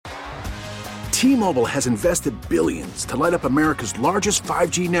T-Mobile has invested billions to light up America's largest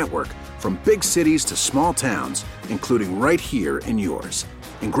 5G network, from big cities to small towns, including right here in yours.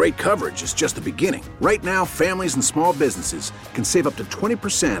 And great coverage is just the beginning. Right now, families and small businesses can save up to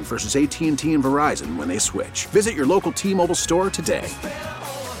 20% versus AT&T and Verizon when they switch. Visit your local T-Mobile store today.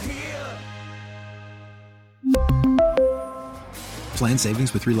 Plan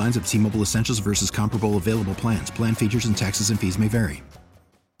savings with 3 lines of T-Mobile Essentials versus comparable available plans. Plan features and taxes and fees may vary.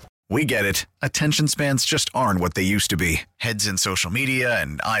 We get it. Attention spans just aren't what they used to be. Heads in social media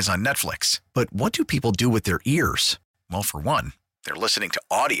and eyes on Netflix. But what do people do with their ears? Well, for one, they're listening to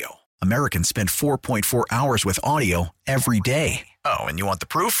audio. Americans spend 4.4 hours with audio every day. Oh, and you want the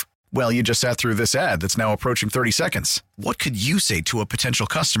proof? Well, you just sat through this ad that's now approaching 30 seconds. What could you say to a potential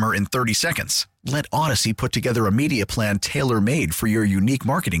customer in 30 seconds? Let Odyssey put together a media plan tailor-made for your unique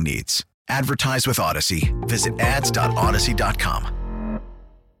marketing needs. Advertise with Odyssey. Visit ads.odyssey.com.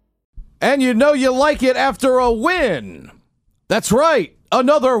 And you know you like it after a win. That's right,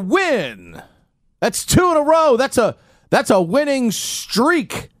 another win. That's 2 in a row. That's a winning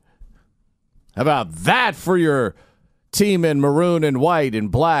streak. How about that for your team in maroon and white and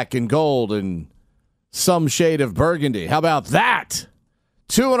black and gold and some shade of burgundy? How about that?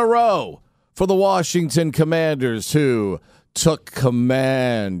 2 in a row for the Washington Commanders, who took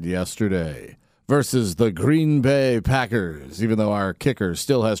command yesterday versus the Green Bay Packers. Even though our kicker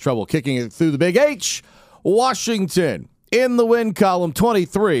still has trouble kicking it through the big H, Washington in the win column,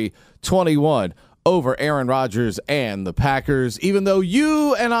 23-21 over Aaron Rodgers and the Packers, even though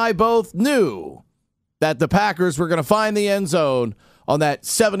you and I both knew that the Packers were going to find the end zone on that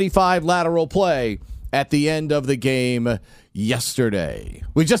 75 lateral play at the end of the game yesterday.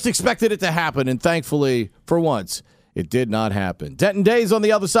 We just expected it to happen, and thankfully, for once, it did not happen. Denton Day's on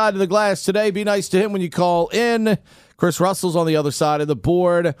the other side of the glass today. Be nice to him when you call in. Chris Russell's on the other side of the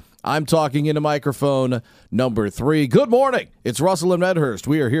board. I'm talking into microphone number 3. Good morning. It's Russell and Medhurst.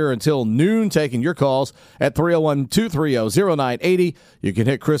 We are here until noon taking your calls at 301-230-0980. You can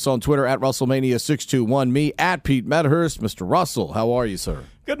hit Chris on Twitter at RussellMania621, me at Pete Medhurst. Mr. Russell, how are you, sir?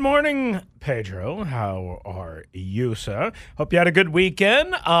 Good morning, Pedro. How are you, sir? Hope you had a good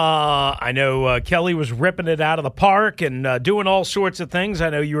weekend. I know Kelly was ripping it out of the park and doing all sorts of things.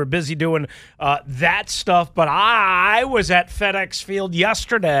 I know you were busy doing that stuff, but I was at FedEx Field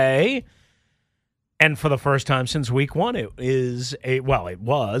yesterday, and for the first time since week 1, it was a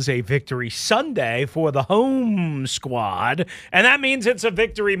victory Sunday for the home squad, and that means it's a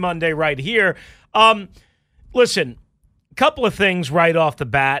victory Monday right here. Listen, couple of things right off the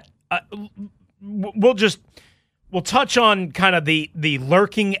bat. We'll touch on kind of the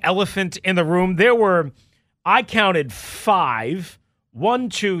lurking elephant in the room. There were, I counted 5. 1,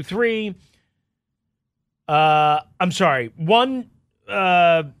 2, 3. I'm sorry. 1,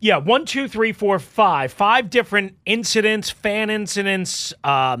 2, 3, 4, 5. 5 different incidents, fan incidents,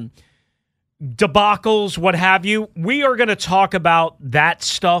 debacles, what have you. We are going to talk about that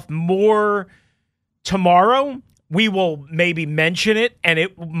stuff more tomorrow. We will maybe mention it, and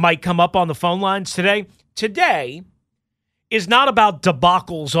it might come up on the phone lines today. Today is not about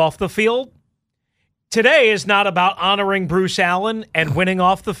debacles off the field. Today is not about honoring Bruce Allen and winning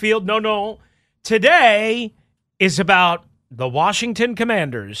off the field. No. Today is about the Washington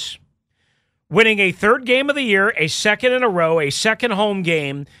Commanders winning a 3rd game of the year, a 2nd in a row, a 2nd home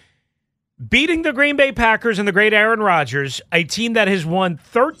game, beating the Green Bay Packers and the great Aaron Rodgers, a team that has won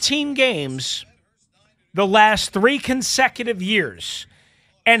 13 games the last 3 consecutive years,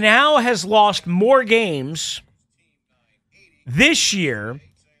 and now has lost more games this year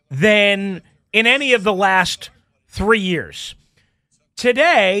than in any of the last 3 years.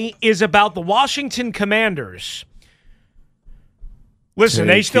 Today is about the Washington Commanders. Listen,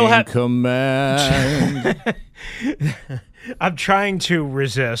 they still have command. I'm trying to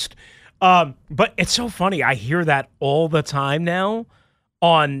resist. But it's so funny. I hear that all the time now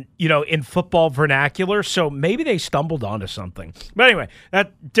on, in football vernacular. So maybe they stumbled onto something. But anyway,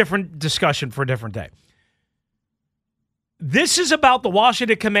 that different discussion for a different day. This is about the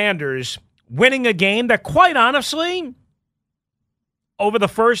Washington Commanders winning a game that, quite honestly, over the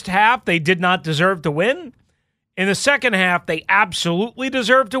first half, they did not deserve to win. In the second half, they absolutely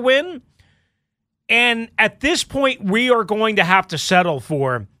deserved to win. And at this point, we are going to have to settle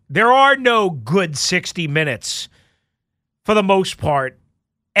for, there are no good 60 minutes, for the most part,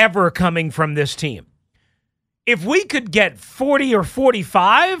 ever coming from this team. If we could get 40 or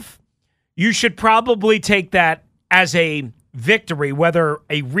 45, you should probably take that as a victory, whether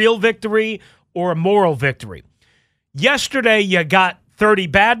a real victory or a moral victory. Yesterday, you got 30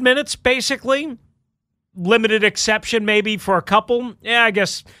 bad minutes, basically. Limited exception maybe for a couple. Yeah, I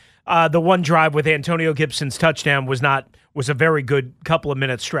guess the one drive with Antonio Gibson's touchdown was a very good couple of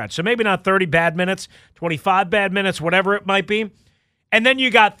minutes stretch. So maybe not 30 bad minutes, 25 bad minutes, whatever it might be. And then you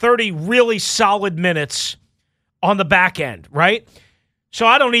got 30 really solid minutes on the back end, right? So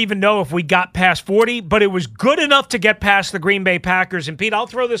I don't even know if we got past 40, but it was good enough to get past the Green Bay Packers. And Pete, I'll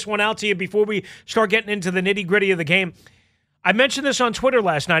throw this one out to you before we start getting into the nitty-gritty of the game. I mentioned this on Twitter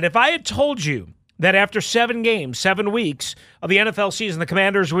last night. If I had told you that after 7 games, 7 weeks of the NFL season, the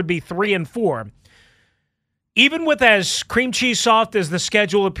Commanders would be 3-4, even with as cream cheese soft as the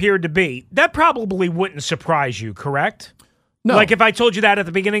schedule appeared to be, that probably wouldn't surprise you, correct? No. Like if I told you that at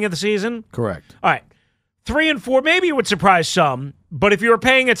the beginning of the season? Correct. All right. 3-4, maybe it would surprise some, but if you were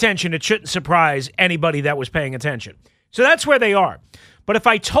paying attention, it shouldn't surprise anybody that was paying attention. So that's where they are. But if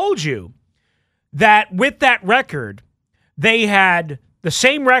I told you that with that record, they had the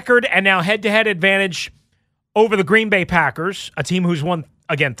same record and now head-to-head advantage over the Green Bay Packers, a team who's won,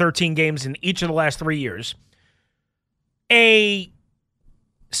 again, 13 games in each of the last 3 years,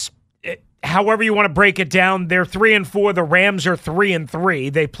 however you want to break it down, they're 3-4. The Rams are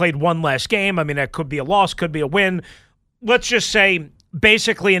 3-3. They played one less game. I mean, that could be a loss, could be a win. Let's just say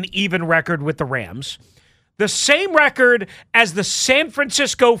basically an even record with the Rams. The same record as the San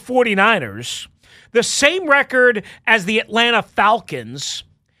Francisco 49ers. The same record as the Atlanta Falcons.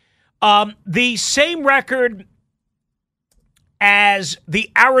 The same record as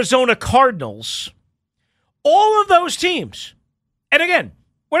the Arizona Cardinals. All of those teams. And again,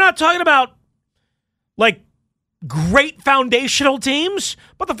 we're not talking about, like, great foundational teams,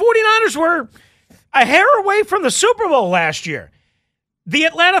 but the 49ers were a hair away from the Super Bowl last year. The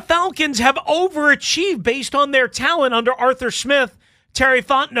Atlanta Falcons have overachieved based on their talent under Arthur Smith, Terry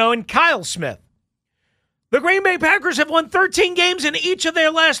Fontenot, and Kyle Smith. The Green Bay Packers have won 13 games in each of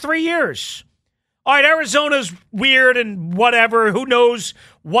their last 3 years. All right, Arizona's weird and whatever. Who knows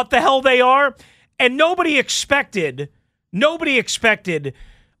what the hell they are? And nobody expected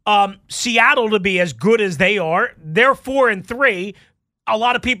Seattle to be as good as they are. They're 4-3. A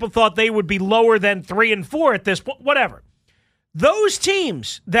lot of people thought they would be lower than 3-4 at this point. Whatever. Those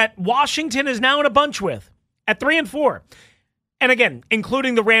teams that Washington is now in a bunch with at 3-4, and again,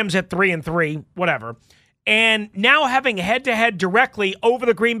 including the Rams at 3-3, whatever, and now having head-to-head directly over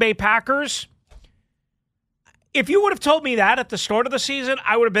the Green Bay Packers, if you would have told me that at the start of the season,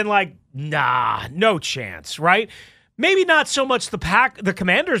 I would have been like, nah, no chance, right? Maybe not so much the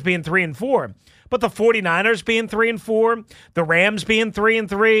Commanders being 3-4, but the 49ers being 3-4, the Rams being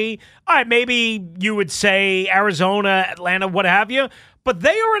 3-3. All right, maybe you would say Arizona, Atlanta, what have you, but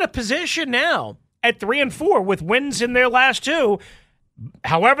they are in a position now at 3-4 with wins in their last 2,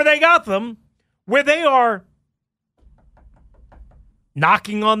 however they got them, where they are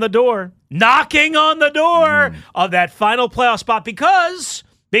knocking on the door of that final playoff spot because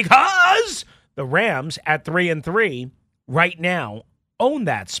the Rams at 3-3 right now own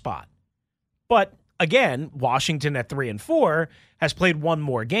that spot. But again, Washington at 3-4 has played one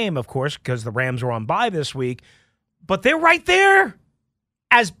more game, of course, because the Rams were on bye this week. But they're right there.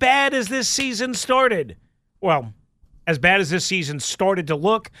 As bad as this season started, well, as bad as this season started to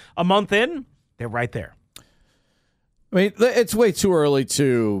look a month in, they're right there. I mean, it's way too early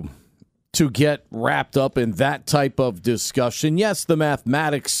to get wrapped up in that type of discussion. Yes, the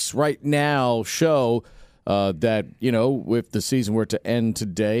mathematics right now show that, you know, if the season were to end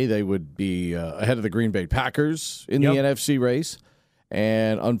today, they would be ahead of the Green Bay Packers in the NFC race.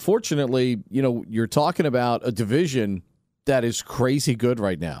 And unfortunately, you know, you're talking about a division that is crazy good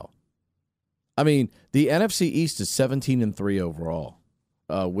right now. I mean, the NFC East is 17-3 overall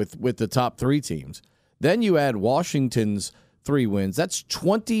with the top 3 teams. Then you add Washington's 3 wins. That's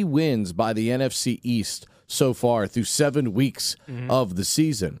 20 wins by the NFC East so far through 7 weeks of the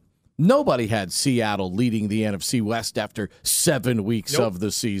season. Nobody had Seattle leading the NFC West after 7 weeks of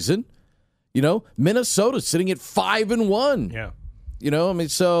the season. You know, Minnesota sitting at 5-1. Yeah. You know, I mean,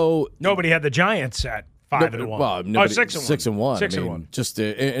 so nobody had the Giants at 5-1. Well, 6-1. 6-1. Just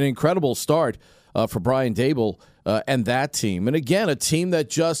an incredible start for Brian Daboll and that team. And again, a team that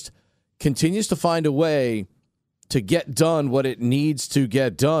just continues to find a way to get done what it needs to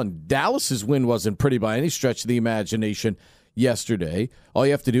get done. Dallas's win wasn't pretty by any stretch of the imagination yesterday. All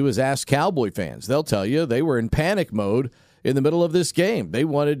you have to do is ask Cowboy fans. They'll tell you they were in panic mode in the middle of this game. They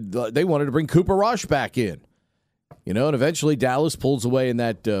wanted to bring Cooper Rush back in. You know, and eventually Dallas pulls away in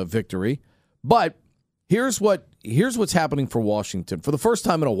that victory. But here's what's happening for Washington. For the first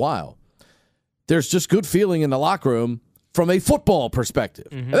time in a while, there's just good feeling in the locker room from a football perspective.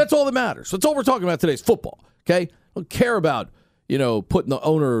 And that's all that matters. That's all we're talking about today is football, okay? I don't care about, you know, putting the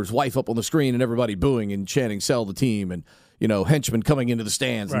owner's wife up on the screen and everybody booing and chanting, sell the team, and, henchmen coming into the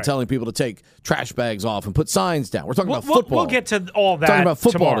stands and Right. telling people to take trash bags off and put signs down. We're talking about football. We'll get to all that. We're talking about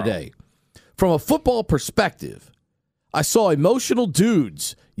football tomorrow. today. From a football perspective, I saw emotional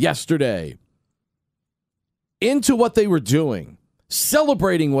dudes yesterday into what they were doing,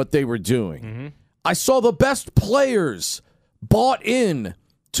 celebrating what they were doing. Mm-hmm. I saw the best players bought in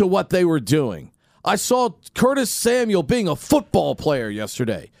to what they were doing. I saw Curtis Samuel being a football player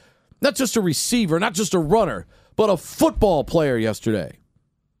yesterday. Not just a receiver, not just a runner, but a football player yesterday.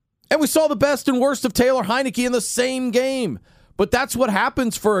 And we saw the best and worst of Taylor Heineke in the same game. But that's what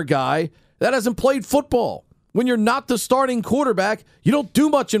happens for a guy that hasn't played football. When you're not the starting quarterback, you don't do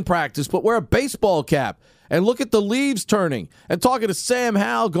much in practice but wear a baseball cap and look at the leaves turning and talking to Sam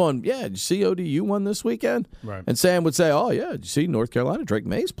Howell going, yeah, did you see ODU won this weekend? Right. And Sam would say, oh, yeah, did you see North Carolina? Drake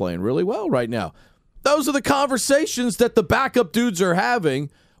May's playing really well right now. Those are the conversations that the backup dudes are having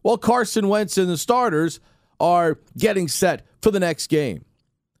while Carson Wentz and the starters are getting set for the next game.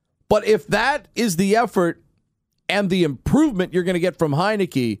 But if that is the effort and the improvement you're going to get from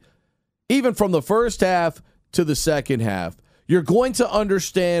Heineke, even from the first half to the second half, you're going to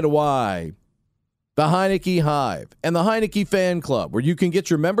understand why the Heineke Hive and the Heineke Fan Club, where you can get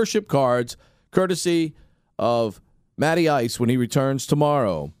your membership cards courtesy of Matty Ice when he returns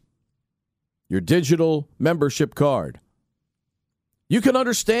tomorrow, your digital membership card. You can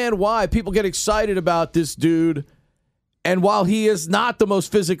understand why people get excited about this dude. And while he is not the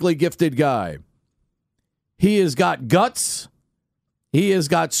most physically gifted guy, he has got guts. He has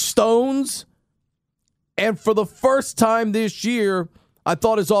got stones. And for the first time this year, I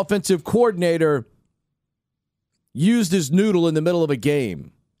thought his offensive coordinator used his noodle in the middle of a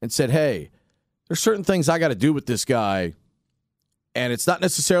game and said, hey, there's certain things I got to do with this guy. And it's not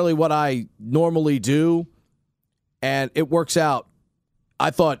necessarily what I normally do. And it works out, I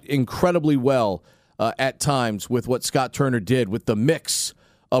thought, incredibly well at times with what Scott Turner did with the mix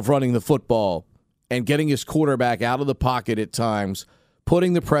of running the football and getting his quarterback out of the pocket at times,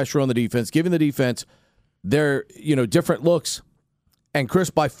 putting the pressure on the defense, giving the defense their different looks. And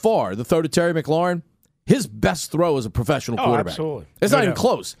Chris, by far, the throw to Terry McLaurin, his best throw as a professional quarterback. Absolutely. It's not even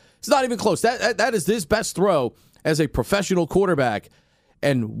close. It's not even close. That is his best throw as a professional quarterback.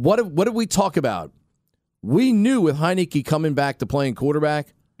 And what did we talk about? We knew with Heineke coming back to playing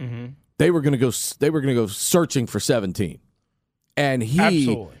quarterback, they were going to go searching for 17. And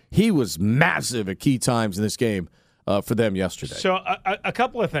he was massive at key times in this game for them yesterday. So a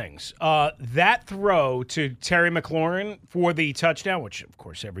couple of things. That throw to Terry McLaurin for the touchdown, which of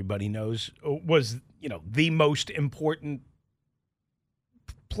course everybody knows was the most important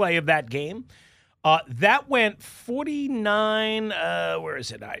play of that game. That went 49. Where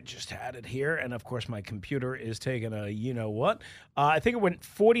is it? I just had it here. And, of course, my computer is taking a you-know-what. I think it went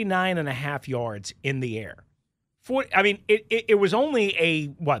 49 and a half yards in the air. It was only a,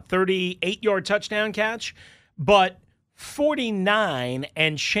 38-yard touchdown catch, but 49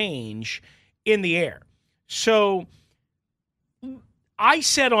 and change in the air. So I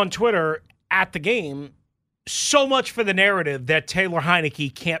said on Twitter at the game, so much for the narrative that Taylor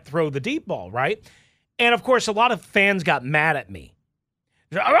Heineke can't throw the deep ball, right? And, of course, a lot of fans got mad at me.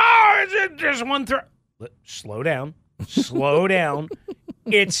 Oh, there's one throw. Slow down. Slow down.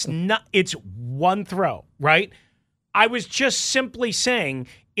 It's one throw, right? I was just simply saying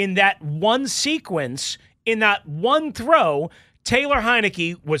in that one sequence, in that one throw, Taylor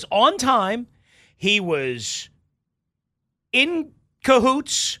Heineke was on time. He was in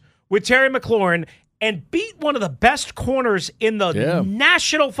cahoots with Terry McLaurin and beat one of the best corners in the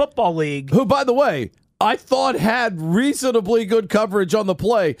National Football League. Who, by the way, I thought had reasonably good coverage on the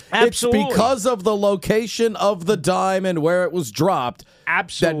play. Absolutely. It's because of the location of the dime and where it was dropped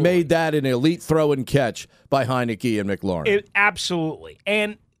that made that an elite throw and catch by Heineke and McLaurin. Absolutely.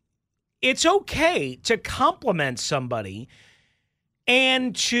 And it's okay to compliment somebody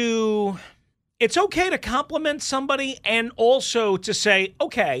and also to say,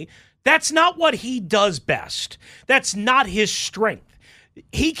 okay, that's not what he does best. That's not his strength.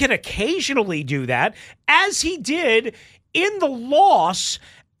 He can occasionally do that, as he did in the loss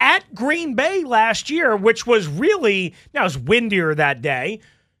at Green Bay last year, which was really, now it was windier that day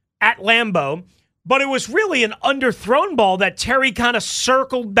at Lambeau, but it was really an underthrown ball that Terry kind of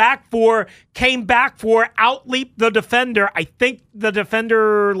circled back for, came back for, outleaped the defender. I think the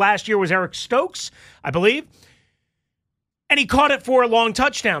defender last year was Eric Stokes, I believe. And he caught it for a long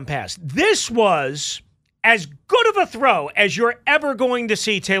touchdown pass. This was as good of a throw as you're ever going to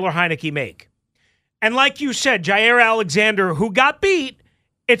see Taylor Heineke make. And like you said, Jair Alexander, who got beat,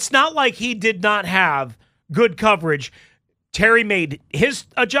 it's not like he did not have good coverage. Terry made his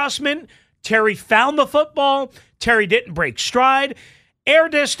adjustment. Terry found the football. Terry didn't break stride. Air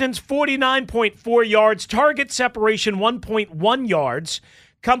distance, 49.4 yards. Target separation, 1.1 yards.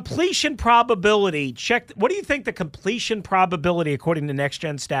 Completion probability, check. What do you think the completion probability, according to Next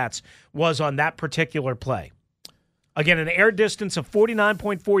Gen Stats, was on that particular play? Again, an air distance of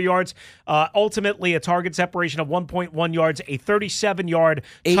 49.4 yards, ultimately a target separation of 1.1 yards, a 37-yard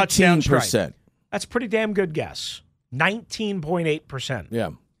touchdown strike. 18%. That's a pretty damn good guess. 19.8%.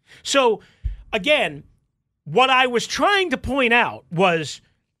 Yeah. So, again, what I was trying to point out was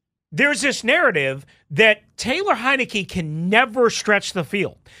there's this narrative that Taylor Heinicke can never stretch the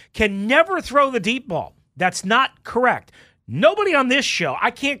field, can never throw the deep ball. That's not correct. Nobody on this show,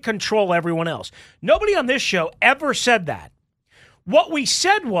 I can't control everyone else. Nobody on this show ever said that. What we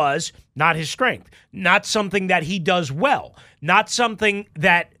said was not his strength, not something that he does well, not something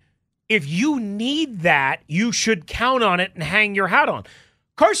that if you need that, you should count on it and hang your hat on.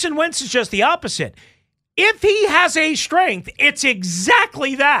 Carson Wentz is just the opposite. If he has a strength, it's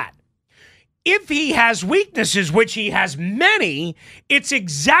exactly that. If he has weaknesses, which he has many, it's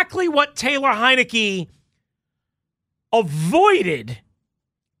exactly what Taylor Heinicke avoided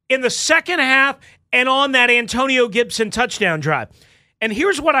in the second half and on that Antonio Gibson touchdown drive. And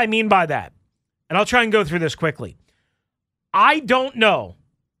here's what I mean by that. And I'll try and go through this quickly. I don't know.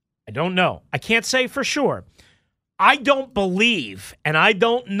 I can't say for sure. I don't believe and I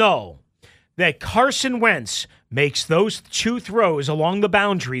don't know that Carson Wentz makes those two throws along the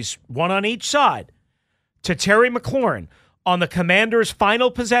boundaries, one on each side, to Terry McLaurin on the Commanders'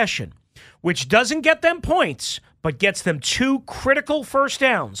 final possession, which doesn't get them points, but gets them two critical first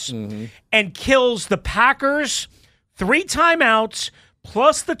downs and kills the Packers 3 timeouts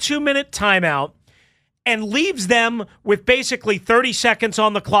plus the 2-minute timeout and leaves them with basically 30 seconds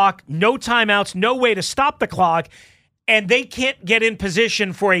on the clock, no timeouts, no way to stop the clock, and they can't get in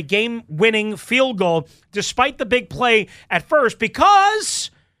position for a game-winning field goal despite the big play at first because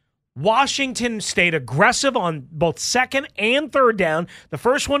Washington stayed aggressive on both second and third down, the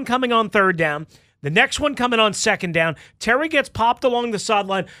first one coming on third down, the next one coming on second down. Terry gets popped along the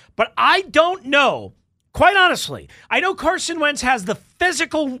sideline, but I don't know, quite honestly, I know Carson Wentz has the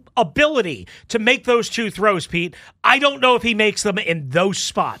physical ability to make those two throws, Pete. I don't know if he makes them in those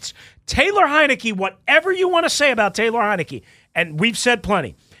spots. Taylor Heinicke, whatever you want to say about Taylor Heinicke, and we've said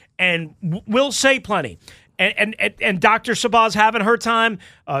plenty, and we'll say plenty, and Dr. Sabah's having her time,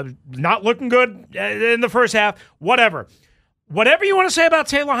 not looking good in the first half, whatever. Whatever you want to say about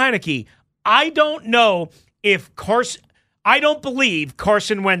Taylor Heinicke, I don't know if I don't believe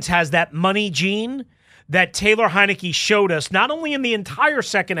Carson Wentz has that money gene that Taylor Heinicke showed us, not only in the entire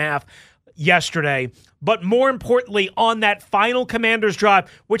second half yesterday, but more importantly on that final Commanders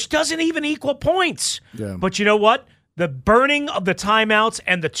drive, which doesn't even equal points. Yeah. But you know what? The burning of the timeouts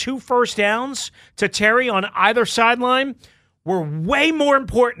and the 2 first downs to Terry on either sideline were way more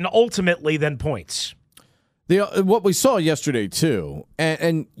important ultimately than points. What we saw yesterday, too,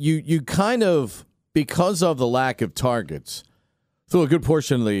 and you kind of, because of the lack of targets through a good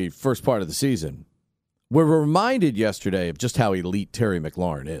portion of the first part of the season, we're reminded yesterday of just how elite Terry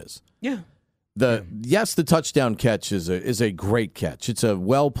McLaurin is. Yeah. Yes, the touchdown catch is a great catch. It's a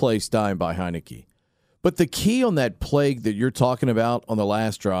well-placed dime by Heinicke. But the key on that play that you're talking about on the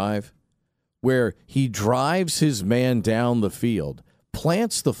last drive, where he drives his man down the field,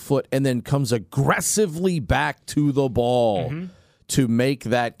 plants the foot, and then comes aggressively back to the ball to make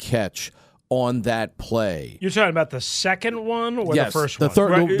that catch on that play. You're talking about the second one or yes, the first the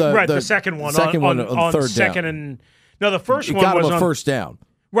one? Third, right, the second one. Second one on third second down. And no, the first it one got was him a on first down.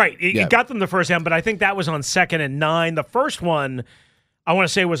 Right, it got them the first down, but I think that was on 2nd and 9. The first one, I want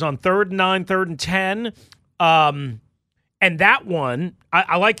to say, was on 3rd and 9, 3rd and 10. And that one,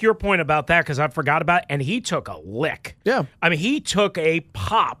 I like your point about that because I forgot about it, and he took a lick. Yeah. I mean, he took a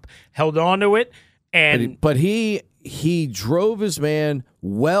pop, held on to it, and but he drove his man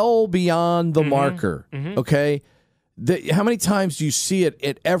well beyond the marker, okay? How many times do you see it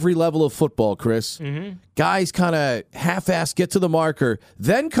at every level of football, Chris? Guys kind of half-ass get to the marker,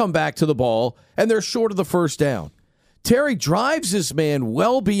 then come back to the ball, and they're short of the first down. Terry drives his man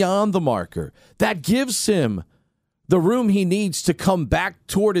well beyond the marker. That gives him the room he needs to come back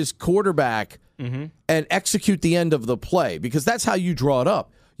toward his quarterback and execute the end of the play, because that's how you draw it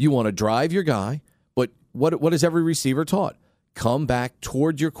up. You want to drive your guy, but what is every receiver taught? Come back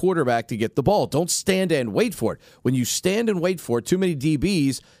toward your quarterback to get the ball. Don't stand and wait for it. When you stand and wait for it, too many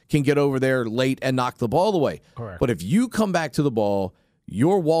DBs can get over there late and knock the ball away. Correct. But if you come back to the ball,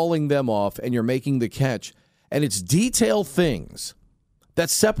 you're walling them off and you're making the catch. And it's detailed things that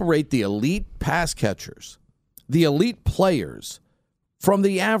separate the elite pass catchers, the elite players, from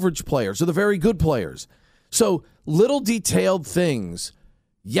the average players or the very good players. So little detailed things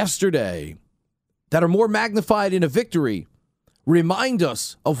yesterday that are more magnified in a victory remind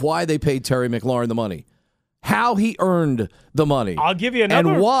us of why they paid Terry McLaurin the money, how he earned the money. I'll give you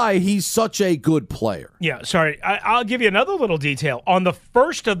another. And why he's such a good player. Yeah, sorry. I'll give you another little detail. On the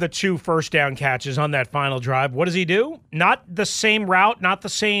first of the 2 first down catches on that final drive, what does he do? Not the same route, not the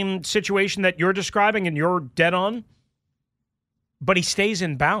same situation that you're describing and you're dead on, but he stays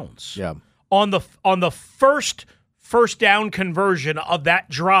in bounds. Yeah. On the first down conversion of that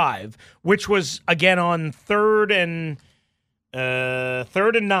drive, which was, again, on third and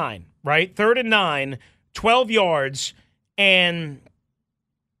 9, right? 3rd and 9, 12 yards, and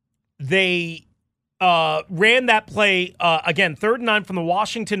they ran that play, again, 3rd and 9 from the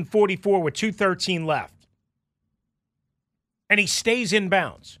Washington 44 with 2:13 left. And he stays in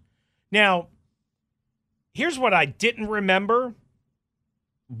bounds. Now, here's what I didn't remember.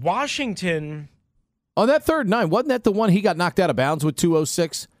 Washington. On that 3rd and 9, wasn't that the one he got knocked out of bounds with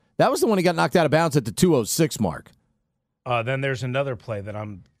 2:06? That was the one he got knocked out of bounds at the 2:06 mark. Then there's another play that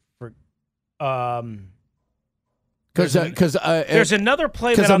I'm for. Because there's another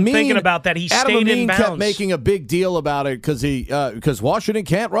play that I'm thinking about that he stayed in bounds. Kept making a big deal about it because Washington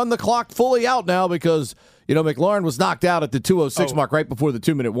can't run the clock fully out now because McLaurin was knocked out at the 2:06 mark right before the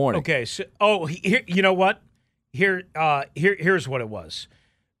 2-minute warning. Okay, so here, you know what? Here's what it was.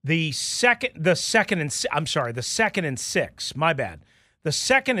 The second and 6. My bad. The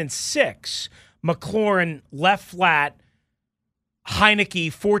 2nd and 6. McLaurin left flat.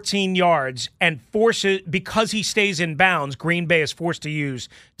 Heineke 14 yards and forces, because he stays in bounds, Green Bay is forced to use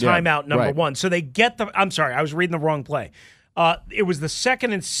timeout number 1. So they get I'm sorry, I was reading the wrong play. It was the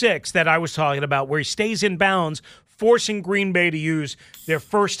 2nd and 6 that I was talking about where he stays in bounds, forcing Green Bay to use their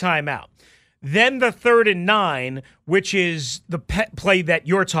first timeout. Then the 3rd and 9, which is the play that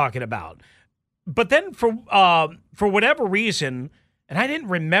you're talking about. But then for whatever reason, and I didn't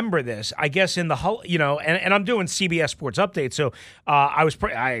remember this, I guess in the whole, and I'm doing CBS Sports Update, so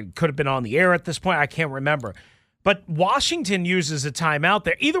I could have been on the air at this point. I can't remember. But Washington uses a timeout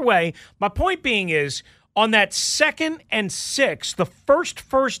there. Either way, my point being is, on that 2nd and 6, the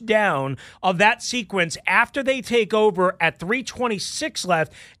first down of that sequence after they take over at 3:26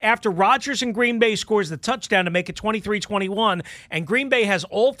 left, after Rodgers and Green Bay scores the touchdown to make it 23-21, and Green Bay has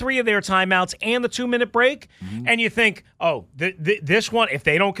all 3 of their timeouts and the 2-minute break, and you think, this one, if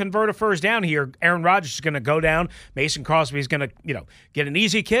they don't convert a first down here, Aaron Rodgers is going to go down, Mason Crosby is going to, get an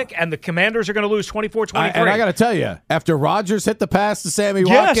easy kick, and the Commanders are going to lose 24-23. And I got to tell you, after Rodgers hit the pass to Sammy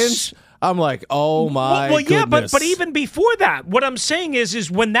Watkins, I'm like, oh my goodness. Yeah, but even before that, what I'm saying is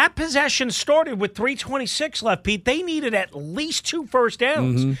when that possession started with 3:26 left, Pete, they needed at least 2 first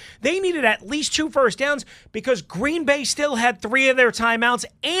downs. Mm-hmm. They needed at least 2 first downs because Green Bay still had 3 of their timeouts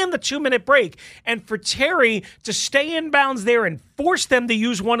and the 2-minute break. And for Terry to stay in bounds there and force them to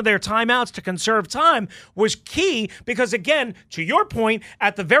use one of their timeouts to conserve time was key because, again, to your point,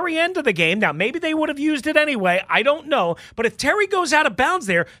 at the very end of the game, now maybe they would have used it anyway, I don't know, but if Terry goes out of bounds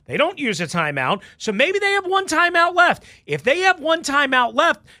there, they don't use a timeout, so maybe they have 1 timeout left. If they have 1 timeout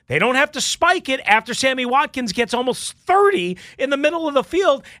left, they don't have to spike it after Sammy Watkins gets almost 30 in the middle of the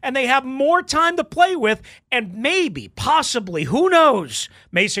field, and they have more time to play with, and maybe, possibly, who knows,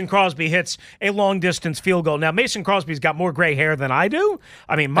 Mason Crosby hits a long-distance field goal. Now, Mason Crosby's got more gray hair than I do.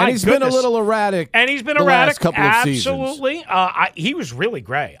 I mean, my goodness. And he's been a little erratic. And he's been the erratic. Last couple of seasons. Absolutely. He was really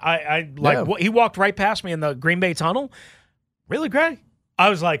gray. He walked right past me in the Green Bay tunnel. Really gray. I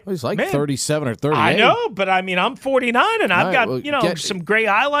was like, he's like man, 37 or 38. I know, but I mean, I'm 49 and I've got, some gray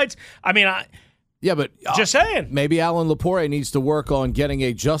highlights. I mean, but just saying. Maybe Alan Lepore needs to work on getting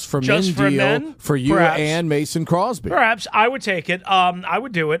a just for men deal for you and Mason Crosby. Perhaps. I would take it. I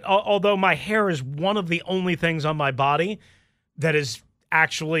would do it. Although my hair is one of the only things on my body that is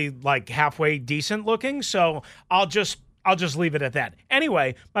actually like halfway decent looking. So I'll just leave it at that.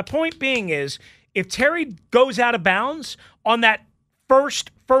 Anyway, my point being is if Terry goes out of bounds on that first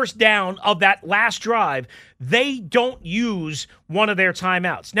down of that last drive, they don't use one of their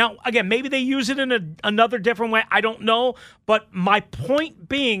timeouts. Now, again, maybe they use it in another different way. I don't know. But my point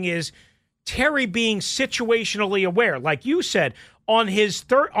being is Terry being situationally aware. Like you said, on the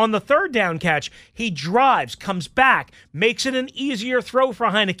 3rd down catch, he drives, comes back, makes it an easier throw for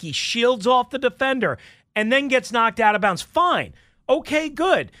Heineke, shields off the defender, and then gets knocked out of bounds. Fine. Okay,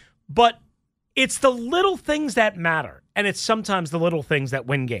 good. But it's the little things that matter. And it's sometimes the little things that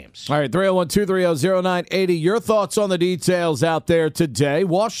win games. All right, 301-230-0980. Your thoughts on the details out there today.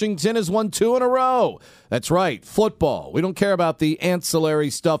 Washington has won 2 in a row. That's right, football. We don't care about the ancillary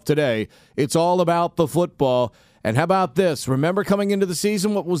stuff today. It's all about the football. And how about this? Remember coming into the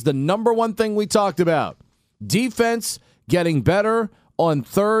season, what was the number one thing we talked about? Defense getting better on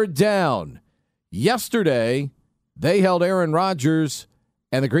third down. Yesterday, they held Aaron Rodgers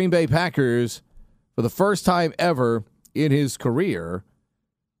and the Green Bay Packers for the first time ever in his career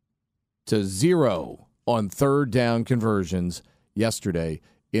to 0 on third down conversions yesterday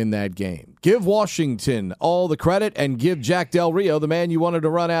in that game. Give Washington all the credit and give Jack Del Rio, the man you wanted to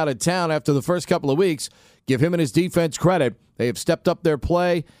run out of town after the first couple of weeks, give him and his defense credit. They have stepped up their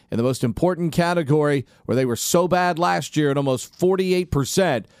play in the most important category where they were so bad last year at almost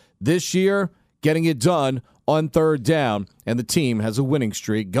 48%. This year, getting it done on third down, and the team has a winning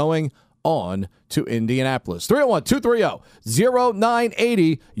streak going on to Indianapolis.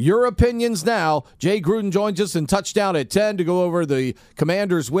 301-230-0980. Your opinions now. Jay Gruden joins us in Touchdown at 10 to go over the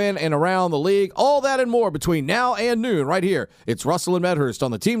Commanders' win and around the league. All that and more between now and noon right here. It's Russell and Medhurst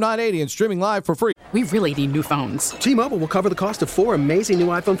on the Team 980 and streaming live for free. We really need new phones. T-Mobile will cover the cost of 4 amazing new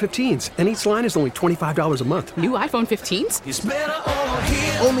iPhone 15s, and each line is only $25 a month. New iPhone 15s? It's better over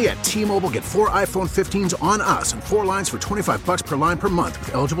here. Only at T-Mobile, get 4 iPhone 15s on us and 4 lines for $25 per line per month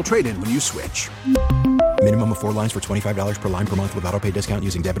with eligible trade-in when you switch. Minimum of 4 lines for $25 per line per month with autopay discount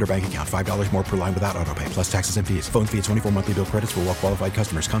using debit or bank account. $5 more per line without autopay, plus taxes and fees. Phone fee at 24 monthly bill credits for well-qualified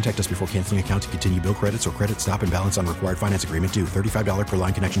customers. Contact us before canceling account to continue bill credits or credit stop and balance on required finance agreement due. $35 per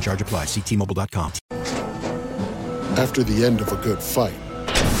line connection charge applies. See T-Mobile.com. After the end of a good fight,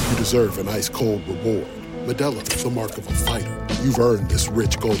 you deserve an ice-cold reward. Modelo is the mark of a fighter. You've earned this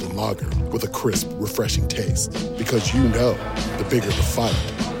rich golden lager with a crisp, refreshing taste. Because you know, the bigger the fight,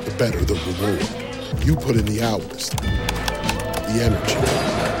 the better the reward. You put in the hours, the energy,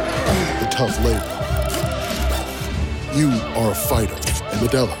 the tough labor. You are a fighter, and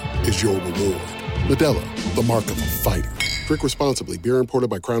Modelo is your reward. Modelo, the mark of a fighter. Drink responsibly. Beer imported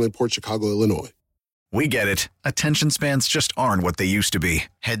by Crown Imports, Chicago, Illinois. We get it. Attention spans just aren't what they used to be.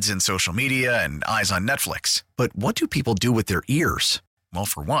 Heads in social media and eyes on Netflix. But what do people do with their ears? Well,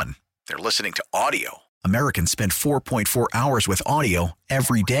 for one, they're listening to audio. Americans spend 4.4 hours with audio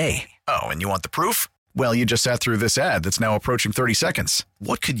every day. Oh, and you want the proof? Well, you just sat through this ad that's now approaching 30 seconds.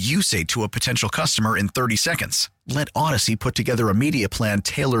 What could you say to a potential customer in 30 seconds? Let Odyssey put together a media plan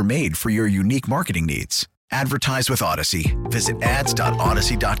tailor-made for your unique marketing needs. Advertise with Odyssey. Visit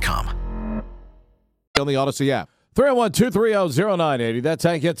ads.odyssey.com. On the Odyssey app. 301-230-0980. That's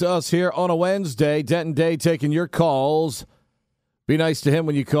how you get to us here on a Wednesday. Denton Day taking your calls. Be nice to him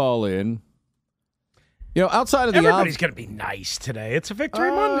when you call in. You know, outside of the everybody's going to be nice today. It's a Victory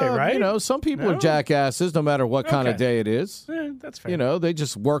Monday, right? You know, some people are jackasses no matter what kind of day it is. That's fair. You know, they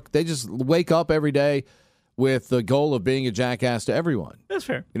just wake up every day with the goal of being a jackass to everyone. That's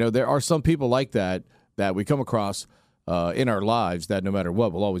fair. You know, there are some people like that we come across in our lives that no matter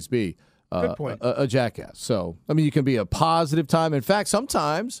what will always be a jackass. So, I mean, you can be a positive time. In fact,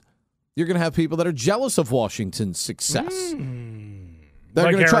 sometimes you're going to have people that are jealous of Washington's success.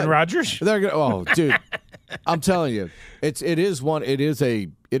 Like Aaron Rodgers? They're going. Oh, dude, I'm telling you, it is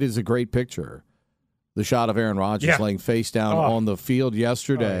a great picture. The shot of Aaron Rodgers laying face down on the field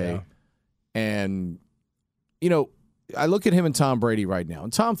yesterday, and you know, I look at him and Tom Brady right now,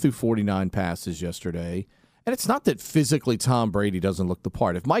 and Tom threw 49 passes yesterday. And it's not that physically Tom Brady doesn't look the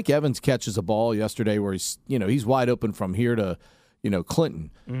part. If Mike Evans catches a ball yesterday where he's wide open from here to,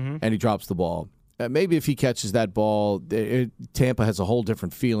 Clinton, and he drops the ball, maybe if he catches that ball, Tampa has a whole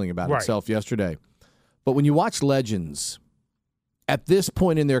different feeling about itself yesterday. But when you watch legends at this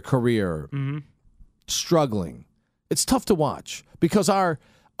point in their career struggling, it's tough to watch because our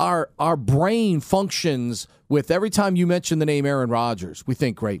brain functions with every time you mention the name Aaron Rodgers, we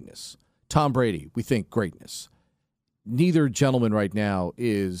think greatness. Tom Brady, we think greatness. Neither gentleman right now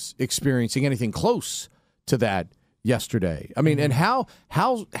is experiencing anything close to that yesterday. I mean, and how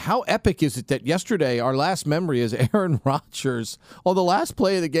epic is it that yesterday our last memory is Aaron Rodgers on the last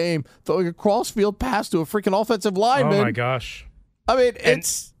play of the game throwing a cross-field pass to a freaking offensive lineman. Oh, my gosh. I mean,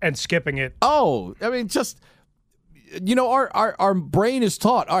 and skipping it. Oh, I mean, just... You know, our brain is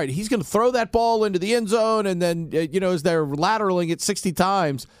taught, all right, he's going to throw that ball into the end zone, and then, as they're lateraling it 60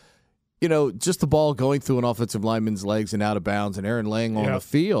 times... just the ball going through an offensive lineman's legs and out of bounds and Aaron laying on the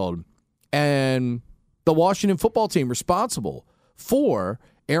field. And the Washington football team responsible for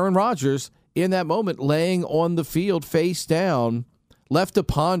Aaron Rodgers in that moment laying on the field face down, left to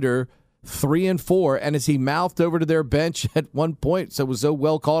ponder 3 and 4. And as he mouthed over to their bench at one point, so it was so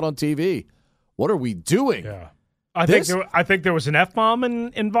well caught on TV, what are we doing? Yeah. I think there was an F-bomb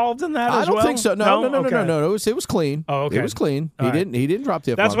involved in that as well. I don't think so. No. It was clean. Oh, okay. It was clean. He didn't drop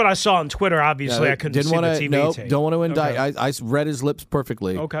the F-bomb. That's what I saw on Twitter. Obviously, I couldn't see the TV tape. Don't want to indict. I read his lips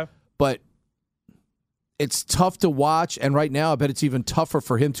perfectly. Okay. But it's tough to watch, and right now I bet it's even tougher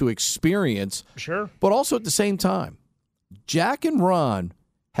for him to experience. Sure. But also at the same time, Jack and Ron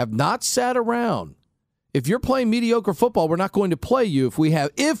have not sat around. If you're playing mediocre football, we're not going to play you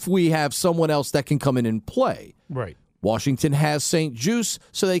if we have someone else that can come in and play. Right. Washington has St. Juice,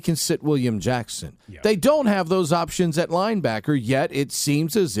 so they can sit William Jackson. Yeah. They don't have those options at linebacker, yet it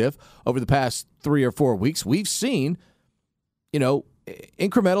seems as if over the past 3 or 4 weeks, we've seen,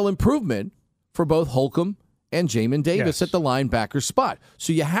 incremental improvement for both Holcomb and Jamin Davis at the linebacker spot.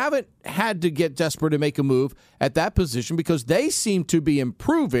 So you haven't had to get desperate to make a move at that position because they seem to be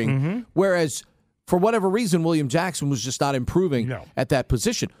improving, whereas for whatever reason, William Jackson was just not improving at that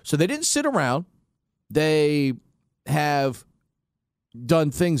position. So they didn't sit around. They have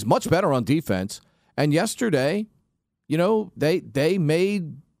done things much better on defense. And yesterday, they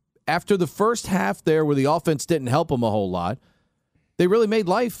made, after the first half there where the offense didn't help them a whole lot, they really made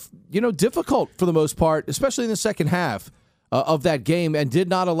life, difficult for the most part, especially in the second half of that game, and did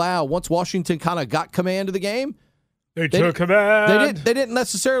not allow, once Washington kind of got command of the game, They took command. They didn't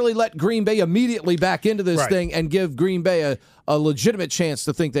necessarily let Green Bay immediately back into this thing and give Green Bay a legitimate chance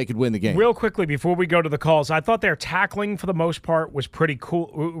to think they could win the game. Real quickly before we go to the calls, I thought their tackling for the most part was pretty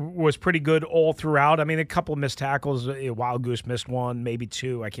good all throughout. I mean, a couple of missed tackles. Wild Goose missed one, maybe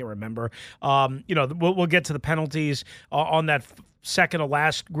two. I can't remember. We'll get to the penalties on that second to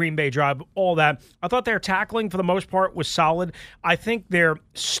last Green Bay drive, all that. I thought their tackling for the most part was solid. I think they're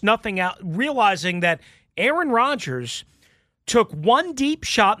snuffing out, realizing that Aaron Rodgers took one deep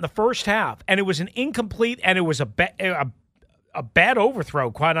shot in the first half, and it was an incomplete, and it was a bad overthrow,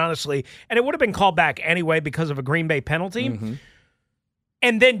 quite honestly, and it would have been called back anyway because of a Green Bay penalty,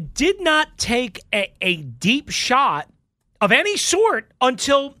 and then did not take a deep shot of any sort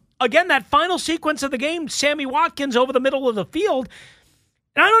until, again, that final sequence of the game, Sammy Watkins over the middle of the field.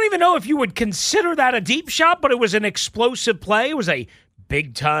 And I don't even know if you would consider that a deep shot, but it was an explosive play. It was a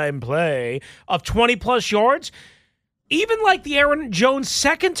big-time play of 20-plus yards. Even like the Aaron Jones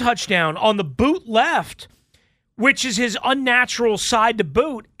second touchdown on the boot left, which is his unnatural side to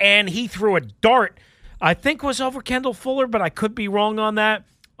boot, and he threw a dart, I think was over Kendall Fuller, but I could be wrong on that.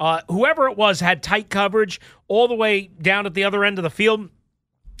 Whoever it was had tight coverage all the way down at the other end of the field,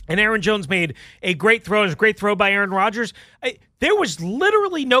 and Aaron Jones made a great throw. It was a great throw by Aaron Rodgers. There was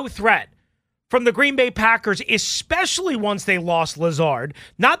literally no threat from the Green Bay Packers, especially once they lost Lazard.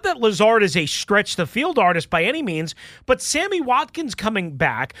 Not that Lazard is a stretch-the-field artist by any means, but Sammy Watkins coming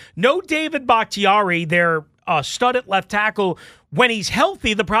back. No David Bakhtiari, their stud at left tackle, when he's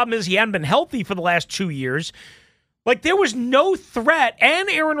healthy. The problem is he hadn't been healthy for the last 2 years. Like, there was no threat, and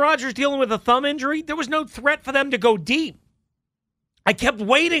Aaron Rodgers dealing with a thumb injury, there was no threat for them to go deep. I kept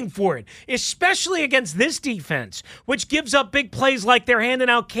waiting for it, especially against this defense, which gives up big plays like they're handing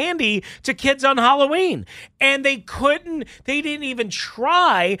out candy to kids on Halloween. And they didn't even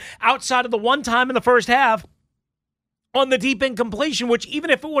try outside of the one time in the first half on the deep incompletion, which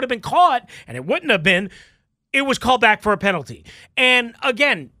even if it would have been caught, and it wouldn't have been, it was called back for a penalty. And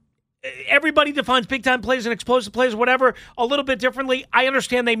again, everybody defines big-time plays and explosive plays, whatever, a little bit differently. I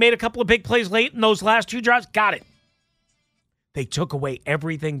understand they made a couple of big plays late in those last two drives. Got it. They took away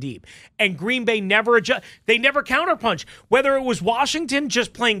everything deep. And Green Bay never they never counterpunch. Whether it was Washington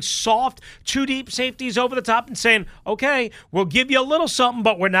just playing soft, two deep safeties over the top and saying, okay, we'll give you a little something,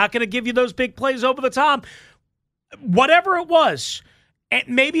 but we're not going to give you those big plays over the top. Whatever it was, and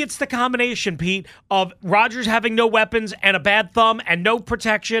maybe it's the combination, Pete, of Rodgers having no weapons and a bad thumb and no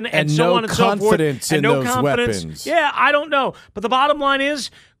protection and so no on and so forth. And no confidence in those weapons. Yeah, I don't know. But the bottom line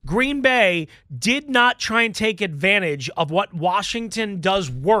is, Green Bay did not try and take advantage of what Washington does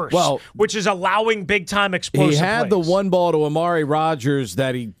worse, which is allowing big-time explosive plays. He had the one ball to Amari Rodgers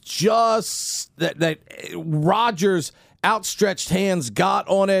that he that Rodgers' outstretched hands got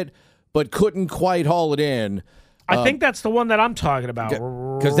on it, but couldn't quite haul it in. I think that's the one that I'm talking about.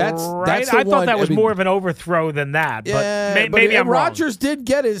 Because that's the I thought that was more of an overthrow than that. Yeah, but maybe I'm wrong. Rodgers did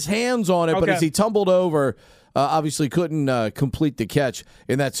get his hands on it, but as he tumbled over, obviously couldn't complete the catch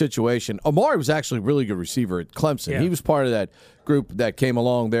in that situation. Amari was actually a really good receiver at Clemson. Yeah. He was part of that group that came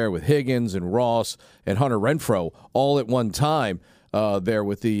along there with Higgins and Ross and Hunter Renfrow all at one time there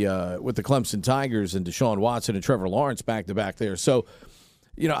with the Clemson Tigers and Deshaun Watson and Trevor Lawrence back to back there. So,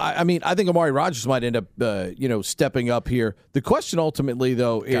 I think Amari Rodgers might end up, stepping up here. The question ultimately,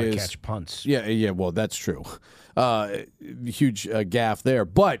 though, Gotta is catch punts. Yeah. Well, that's true. Huge gaffe there,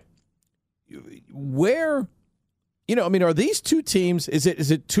 but where? Are these two teams, is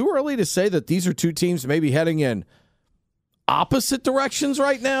it too early to say that these are two teams maybe heading in opposite directions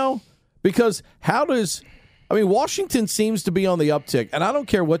right now? Because Washington seems to be on the uptick, and I don't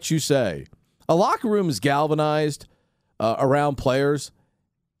care what you say A locker room is galvanized around players.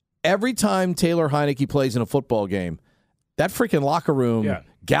 Every time Taylor Heineke plays in a football game, that freaking locker room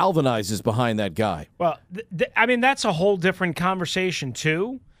galvanizes behind that guy. Well, I mean, that's a whole different conversation,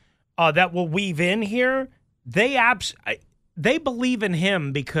 too, that we'll weave in here. They believe in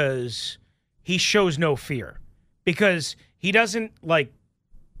him because he shows no fear, because he doesn't, like,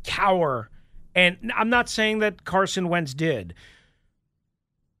 cower. And I'm not saying that Carson Wentz did,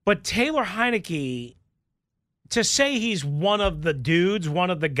 but Taylor Heineke, to say he's one of the dudes,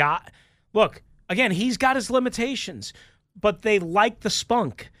 one of the guys, look, again, he's got his limitations, but they like the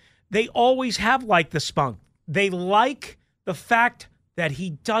spunk. They always have liked the spunk. They like the fact that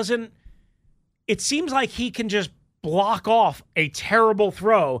he doesn't, it seems like he can just block off a terrible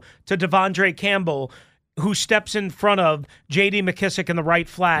throw to Devondre Campbell, who steps in front of J.D. McKissick in the right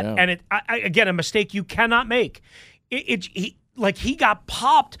flat. Yeah. And again, a mistake you cannot make. He got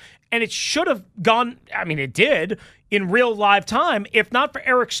popped, and it should have gone, I mean, it did in real live time. If not for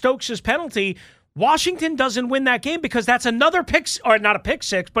Eric Stokes' penalty, Washington doesn't win that game, because that's another pick, or not a pick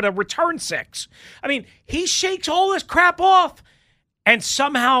six, but a return six. I mean, he shakes all this crap off and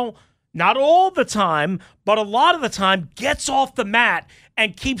somehow, not all the time, but a lot of the time, gets off the mat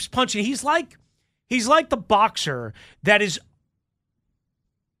and keeps punching. He's like the boxer that is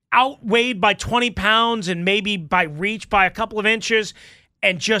outweighed by 20 pounds and maybe by reach by a couple of inches,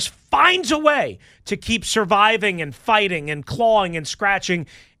 and just finds a way to keep surviving and fighting and clawing and scratching,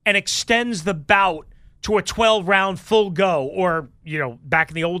 and extends the bout to a 12-round full go, or, you know, back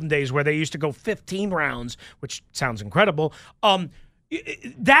in the olden days where they used to go 15 rounds, which sounds incredible.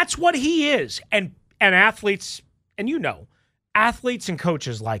 That's what he is. And athletes, and you know, athletes and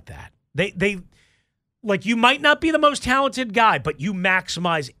coaches like that. They like, you might not be the most talented guy, but you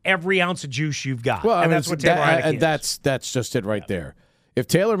maximize every ounce of juice you've got. Well, and that's what Taylor Heineke is. That's just it right there. If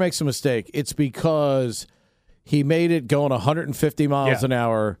Taylor makes a mistake, it's because he made it going 150 miles an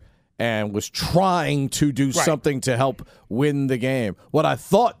hour and was trying to do something to help win the game. What I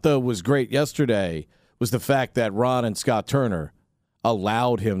thought, though, was great yesterday was the fact that Ron and Scott Turner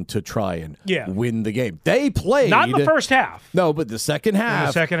allowed him to try and win the game. They played. Not in the first half. No, but the second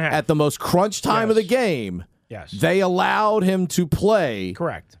half. At the most crunch time of the game, they allowed him to play.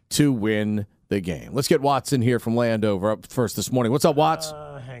 Correct. To win the game. Let's get Watson here from Landover up first this morning. What's up, Watts?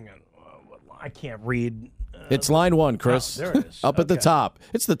 Hang on. I can't read. It's line one, Chris. Oh, there it is. Up at the top.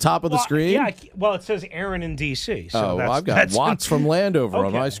 It's the top of the screen. Yeah, well, it says Aaron in D.C. So I've got Watts from Landover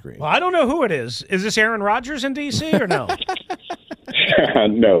on my screen. Well, I don't know who it is. Is this Aaron Rodgers in D.C. or no?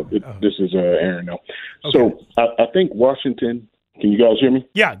 No, this is Aaron. No. Okay. So I think Washington. Can you guys hear me?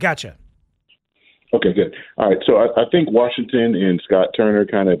 Yeah, gotcha. Okay, good. All right. So I think Washington and Scott Turner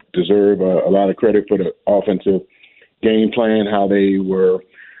kind of deserve a lot of credit for the offensive game plan, how they were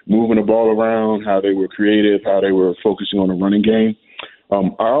moving the ball around, how they were creative, how they were focusing on the running game.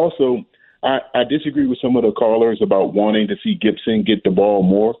 I disagree with some of the callers about wanting to see Gibson get the ball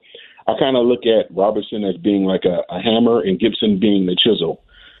more. I kind of look at Robertson as being like a hammer and Gibson being the chisel.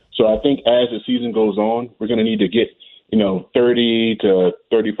 So I think as the season goes on, we're going to need to get, 30 to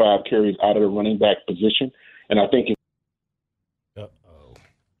 35 carries out of the running back position. And I think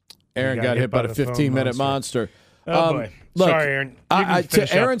Aaron got hit by the 15-minute monster. Oh, boy. Look, sorry, Aaron.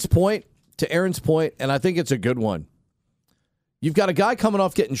 To Aaron's point, and I think it's a good one, you've got a guy coming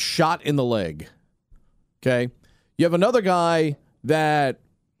off getting shot in the leg, okay? You have another guy that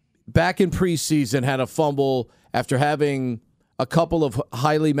back in preseason had a fumble after having a couple of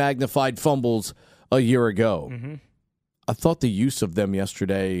highly magnified fumbles a year ago. Mm-hmm. I thought the use of them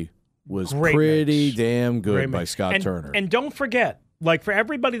yesterday was pretty damn good by Scott Turner. And don't forget, like, for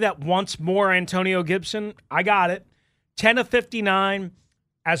everybody that wants more Antonio Gibson, I got it. 10 of 59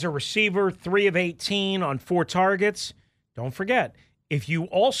 as a receiver, 3 of 18 on 4 targets. Don't forget, if you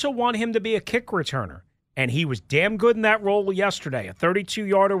also want him to be a kick returner, and he was damn good in that role yesterday, a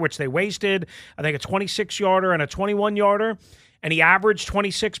 32-yarder, which they wasted, I think a 26-yarder and a 21-yarder, and he averaged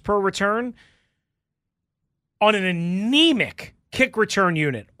 26 per return on an anemic kick return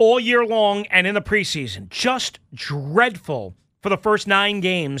unit all year long and in the preseason. Just dreadful for the first 9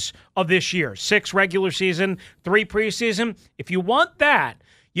 games of this year. 6 regular season, 3 preseason. If you want that,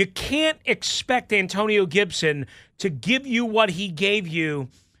 you can't expect Antonio Gibson to give you what he gave you.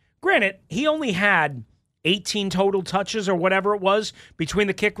 Granted, he only had 18 total touches or whatever it was between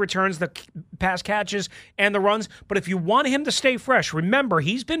the kick returns, the pass catches, and the runs. But if you want him to stay fresh, remember,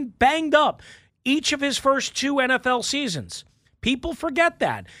 he's been banged up each of his first 2 NFL seasons. People forget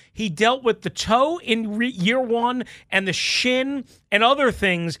that. He dealt with the toe in year 1 and the shin and other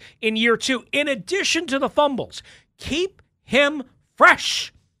things in year 2, in addition to the fumbles. Keep him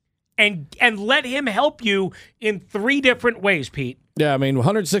fresh. and let him help you in 3 different ways, Pete. Yeah, I mean,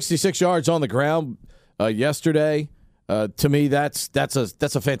 166 yards on the ground yesterday. To me, that's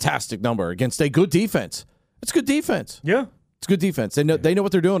a fantastic number against a good defense. It's good defense. Yeah. It's good defense. They know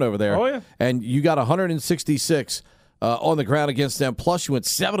what they're doing over there. Oh, yeah. And you got 166 on the ground against them. Plus, you went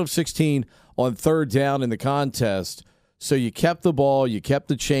 7 of 16 on third down in the contest. So you kept the ball, you kept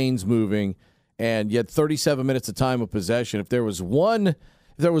the chains moving, and you had 37 minutes of time of possession. If there was one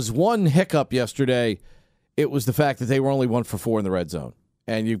hiccup yesterday, it was the fact that they were only 1 for 4 in the red zone.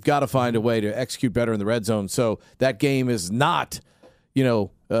 And you've got to find a way to execute better in the red zone. So that game is not,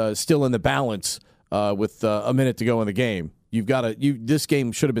 still in the balance with a minute to go in the game. This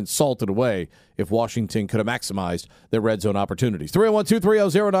game should have been salted away if Washington could have maximized their red zone opportunities.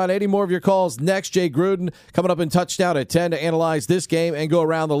 301-230-0980. More of your calls next. Jay Gruden coming up in Touchdown at 10 to analyze this game and go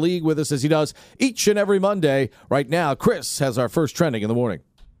around the league with us as he does each and every Monday. Right now, Chris has our first trending in the morning.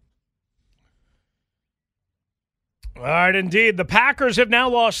 All right, indeed. The Packers have now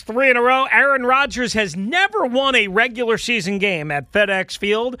lost 3 in a row. Aaron Rodgers has never won a regular season game at FedEx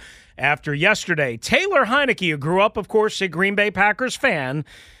Field after yesterday. Taylor Heineke, who grew up, of course, a Green Bay Packers fan,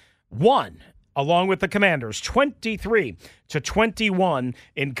 won along with the Commanders, 23-21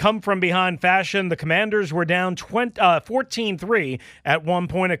 in come-from-behind fashion. The Commanders were down 14-3 at one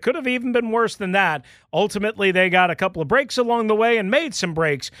point. It could have even been worse than that. Ultimately, they got a couple of breaks along the way and made some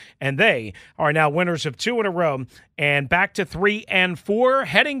breaks, and they are now winners of 2 in a row and back to 3-4,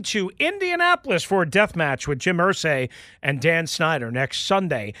 heading to Indianapolis for a death match with Jim Irsay and Dan Snyder next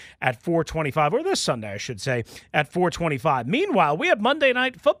Sunday at 4:25, or this Sunday, I should say, at 4:25. Meanwhile, we have Monday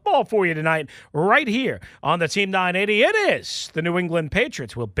Night Football for you tonight right here on the Team 980. It is the New England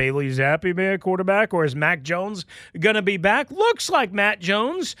Patriots. Will Bailey Zappi be a quarterback, or is Mac Jones going to be back? Looks like Matt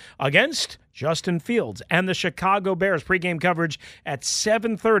Jones against Justin Fields and the Chicago Bears. Pregame coverage at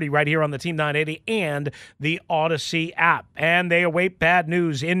 7:30 right here on the Team 980 and the Odyssey app. And they await bad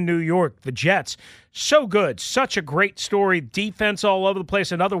news in New York. The Jets, so good. Such a great story. Defense all over the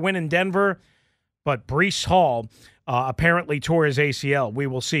place. Another win in Denver. But Breece Hall apparently tore his ACL. We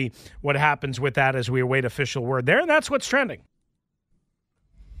will see what happens with that as we await official word there. And that's what's trending.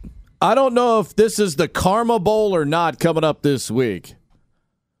 I don't know if this is the Karma Bowl or not coming up this week.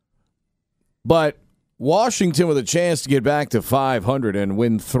 But Washington with a chance to get back to 500 and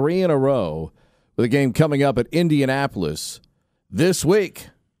win 3 in a row with a game coming up at Indianapolis this week.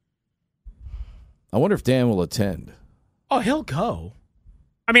 I wonder if Dan will attend. Oh, he'll go.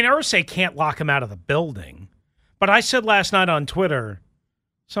 I mean, Irsay can't lock him out of the building. But I said last night on Twitter,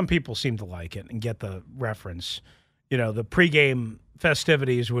 some people seem to like it and get the reference. The pregame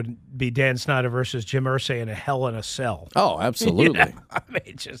festivities would be Dan Snyder versus Jim Irsay in a Hell in a Cell. Oh, absolutely. I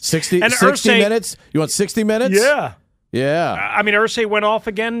mean, just 60 Irsay, minutes? You want 60 minutes? Yeah. Yeah. I mean, Irsay went off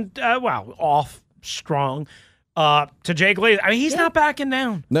again, off strong to Jay Glazer. I mean, he's not backing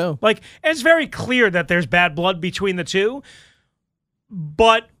down. No. It's very clear that there's bad blood between the two.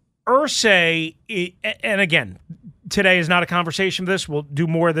 But Irsay, and again, today is not a conversation for this. We'll do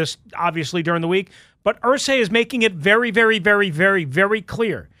more of this, obviously, during the week. But Irsay is making it very, very, very, very, very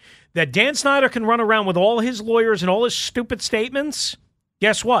clear that Dan Snyder can run around with all his lawyers and all his stupid statements.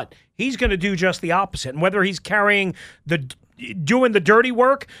 Guess what? He's going to do just the opposite. And whether he's doing the dirty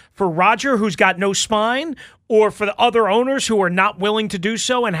work for Roger, who's got no spine, or for the other owners who are not willing to do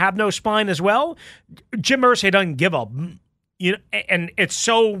so and have no spine as well, Jim Irsay doesn't give up. And it's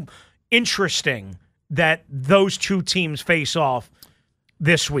so interesting that those two teams face off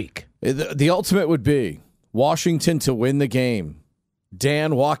this week. The ultimate would be Washington to win the game,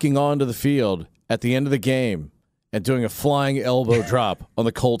 Dan walking onto the field at the end of the game and doing a flying elbow drop on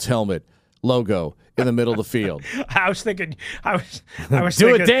the Colts helmet logo in the middle of the field. I was thinking, do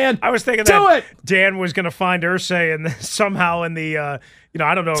thinking, it, Dan. I was thinking Dan was going to find Irsay and somehow in the, I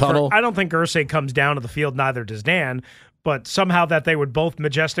don't know. I don't think Irsay comes down to the field. Neither does Dan. But somehow that they would both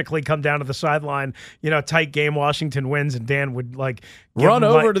majestically come down to the sideline, tight game, Washington wins, and Dan would run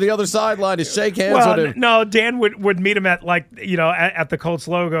over to the other sideline to shake hands with him. No, Dan would meet him at at the Colts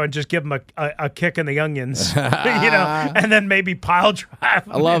logo and just give him a kick in the onions, and then maybe pile drive.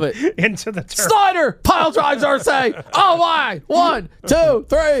 I love it into the turf. Slider pile drives Irsay. Oh my! 1, 2,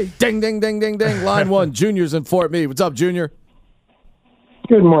 3. Ding ding ding ding ding. Line 1. Junior's in Fort Meade. What's up, Junior?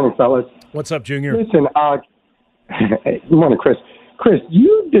 Good morning, fellas. What's up, Junior? Listen, good morning, Chris. Chris,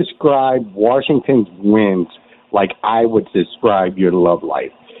 you describe Washington's wins like I would describe your love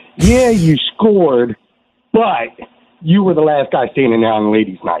life. Yeah, you scored, but you were the last guy standing there on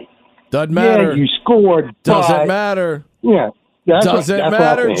ladies' night. Doesn't matter. Yeah, you scored. Doesn't matter. Yeah. Doesn't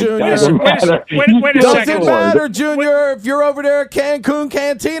matter, Junior. Wait a second. Doesn't matter, Junior. If you're over there at Cancun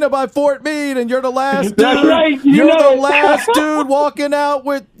Cantina by Fort Meade and you're the last dude, That's right. you're the last dude walking out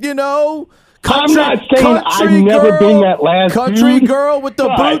with, I'm not saying I've never been that last country dude, girl with the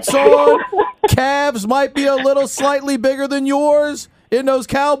boots on. Calves might be a little slightly bigger than yours in those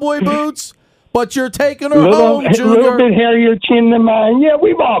cowboy boots, but you're taking her home, A Junior. little bit hairier chin than mine. Yeah,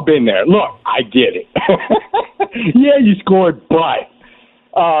 we've all been there. Look, I get it. Yeah, you scored, but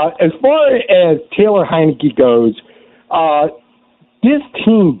as far as Taylor Heineke goes, this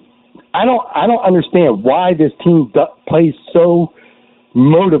team, I don't understand why this team plays so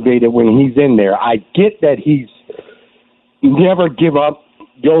motivated when he's in there. I get that he's never give up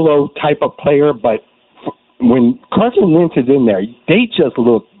YOLO type of player, but when Carson Wentz is in there, they just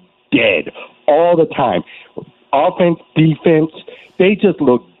look dead all the time. Offense, defense, they just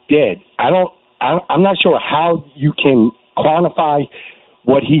look dead. I'm not sure how you can quantify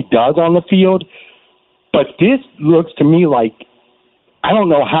what he does on the field, but this looks to me like, I don't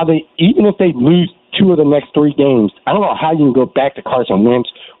know how even if they lose 2 of the next 3 games, I don't know how you can go back to Carson Wentz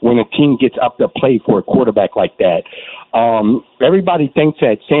when a team gets up to play for a quarterback like that. Everybody thinks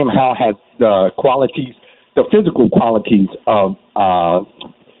that Sam Howell has the physical qualities of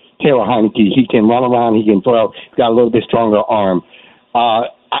Taylor Heineke. He can run around, he can throw, he's got a little bit stronger arm.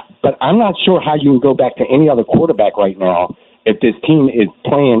 But I'm not sure how you can go back to any other quarterback right now if this team is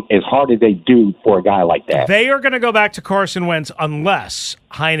playing as hard as they do for a guy like that. They are going to go back to Carson Wentz unless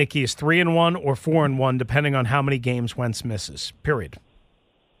Heineke is 3-1 or 4-1, depending on how many games Wentz misses. Period.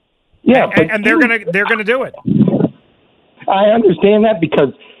 Yeah, and they're gonna do it. I understand that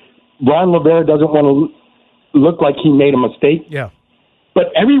because Ron Rivera doesn't want to look like he made a mistake. Yeah. But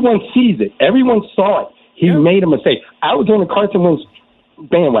everyone sees it. Everyone saw it. He made a mistake. I was on the Carson Wentz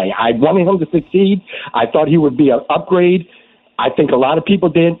bandwagon. I wanted him to succeed. I thought he would be an upgrade. I think a lot of people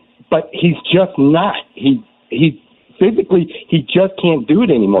did, but he's just not. He physically, he just can't do it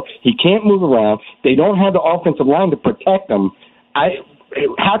anymore. He can't move around. They don't have the offensive line to protect him.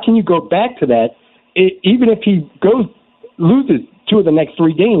 How can you go back to that? Even if he loses 2 of the next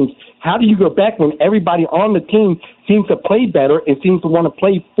 3 games, how do you go back when everybody on the team seems to play better and seems to want to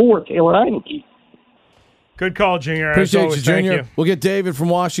play for Taylor Heineke? Good call, Junior. Appreciate always, you, Junior. Thank you. We'll get David from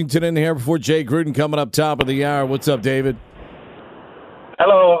Washington in here before Jay Gruden coming up top of the hour. What's up, David?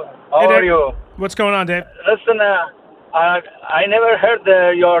 Hello. How are you? What's going on, Dave? Listen, I never heard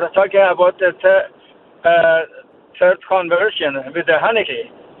you're talking about the third conversion with the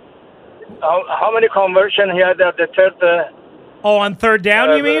Heineke. How many conversion he had at the third? On third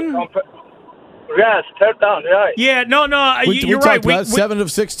down, you mean? Yes, third down, right. Yeah, no, you're we right. Talked about 7 of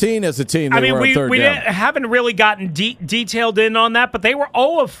 16 as a team. They were on third we down. haven't really gotten detailed in on that, but they were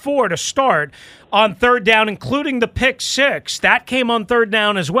 0 of 4 to start on third down, including the pick 6. That came on third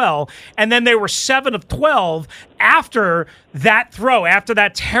down as well. And then they were 7 of 12 after that throw, after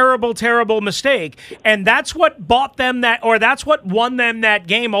that terrible, terrible mistake. And that's what bought them that, or that's what won them that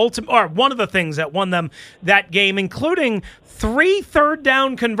game, or one of the things that won them that game, including 3 third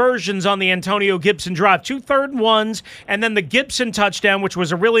down conversions on the Antonio Gibson drive, 2 third ones, and then the Gibson touchdown, which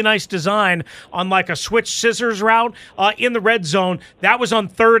was a really nice design on like a switch scissors route in the red zone. That was on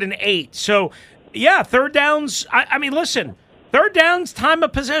 3rd and 8. So, yeah, third downs. I mean, listen, third downs, time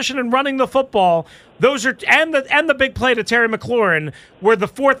of possession, and running the football. Those are and the big play to Terry McLaurin were the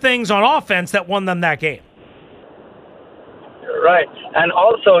 4 things on offense that won them that game. Right, and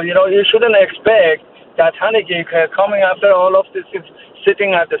also, you shouldn't expect that Heineke coming after all of this is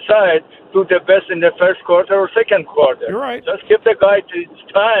sitting at the side do the best in the first quarter or second quarter. You're right. Just give the guy his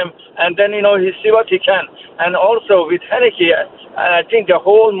time, and then he see what he can. And also with Heineke, I think the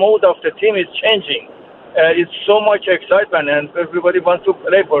whole mode of the team is changing. It's so much excitement, and everybody wants to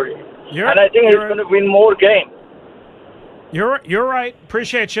play for him. And I think he's going to win more games. You're right.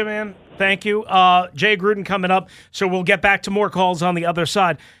 Appreciate you, man. Thank you. Jay Gruden coming up, so we'll get back to more calls on the other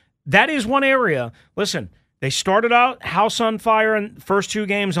side. That is one area. Listen, they started out house on fire in the first 2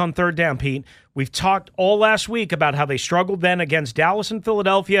 games on third down, Pete. We've talked all last week about how they struggled then against Dallas and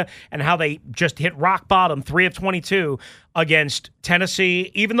Philadelphia and how they just hit rock bottom, 3 of 22 against Tennessee,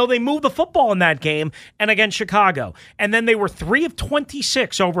 even though they moved the football in that game, and against Chicago. And then they were 3 of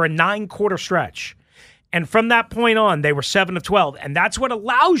 26 over a 9-quarter stretch. And from that point on, they were 7 of 12. And that's what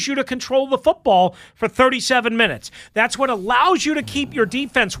allows you to control the football for 37 minutes. That's what allows you to keep your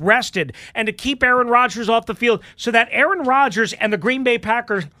defense rested and to keep Aaron Rodgers off the field so that Aaron Rodgers and the Green Bay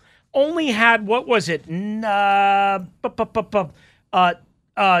Packers only had, 10,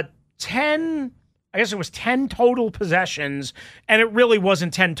 I guess it was 10 total possessions. And it really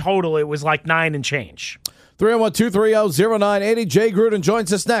wasn't 10 total. It was like 9 and change. 301-230-0980. Jay Gruden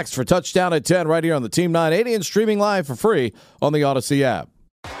joins us next for Touchdown at 10 right here on the Team 980 and streaming live for free on the Odyssey app.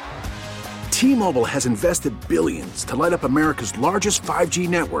 T-Mobile has invested billions to light up America's largest 5G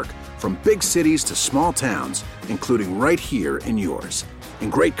network, from big cities to small towns, including right here in yours.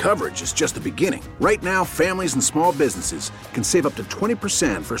 And great coverage is just the beginning. Right now, families and small businesses can save up to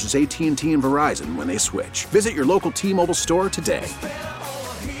 20% versus AT&T and Verizon when they switch. Visit your local T-Mobile store today.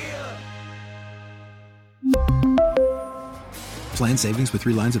 Plan savings with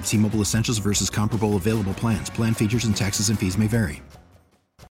 3 lines of T-Mobile Essentials versus comparable available plans. Plan features and taxes and fees may vary.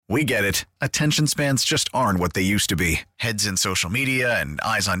 We get it. Attention spans just aren't what they used to be. Heads in social media and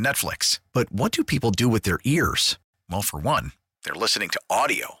eyes on Netflix. But what do people do with their ears? Well, for one, they're listening to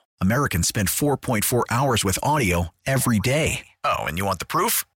audio. Americans spend 4.4 hours with audio every day. Oh, and you want the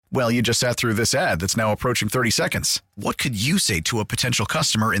proof? Well, you just sat through this ad that's now approaching 30 seconds. What could you say to a potential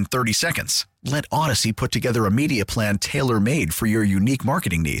customer in 30 seconds? Let Odyssey put together a media plan tailor-made for your unique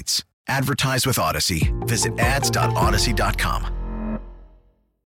marketing needs. Advertise with Odyssey. Visit ads.odyssey.com.